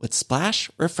with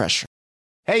Splash Refresher.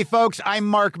 Hey folks, I'm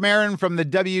Mark Maron from the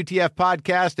WTF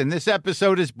Podcast, and this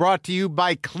episode is brought to you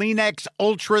by Kleenex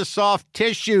Ultra Soft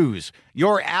Tissues,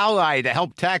 your ally to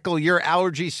help tackle your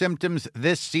allergy symptoms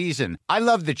this season. I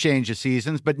love the change of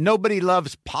seasons, but nobody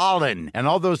loves pollen and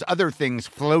all those other things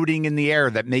floating in the air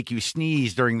that make you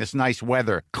sneeze during this nice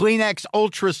weather. Kleenex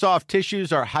Ultra Soft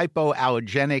Tissues are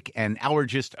hypoallergenic and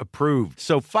allergist approved,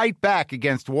 so fight back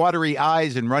against watery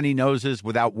eyes and runny noses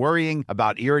without worrying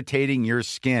about irritating your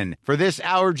skin. For this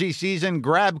allergy season,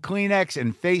 grab Kleenex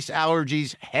and face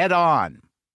allergies head on.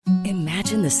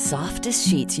 Imagine the softest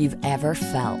sheets you've ever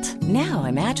felt. Now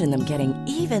imagine them getting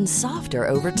even softer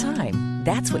over time.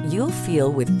 That's what you'll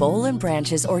feel with Boll &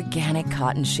 Branch's organic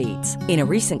cotton sheets. In a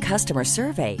recent customer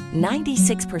survey,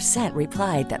 96%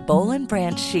 replied that Boll &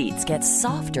 Branch sheets get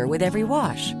softer with every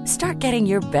wash. Start getting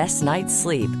your best night's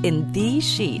sleep in these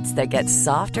sheets that get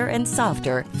softer and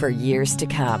softer for years to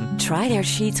come. Try their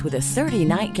sheets with a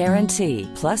 30-night guarantee.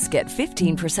 Plus, get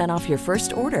 15% off your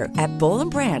first order at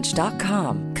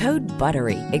bollandbranch.com. Code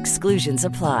BUTTERY. Exclusions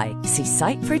apply. See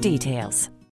site for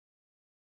details.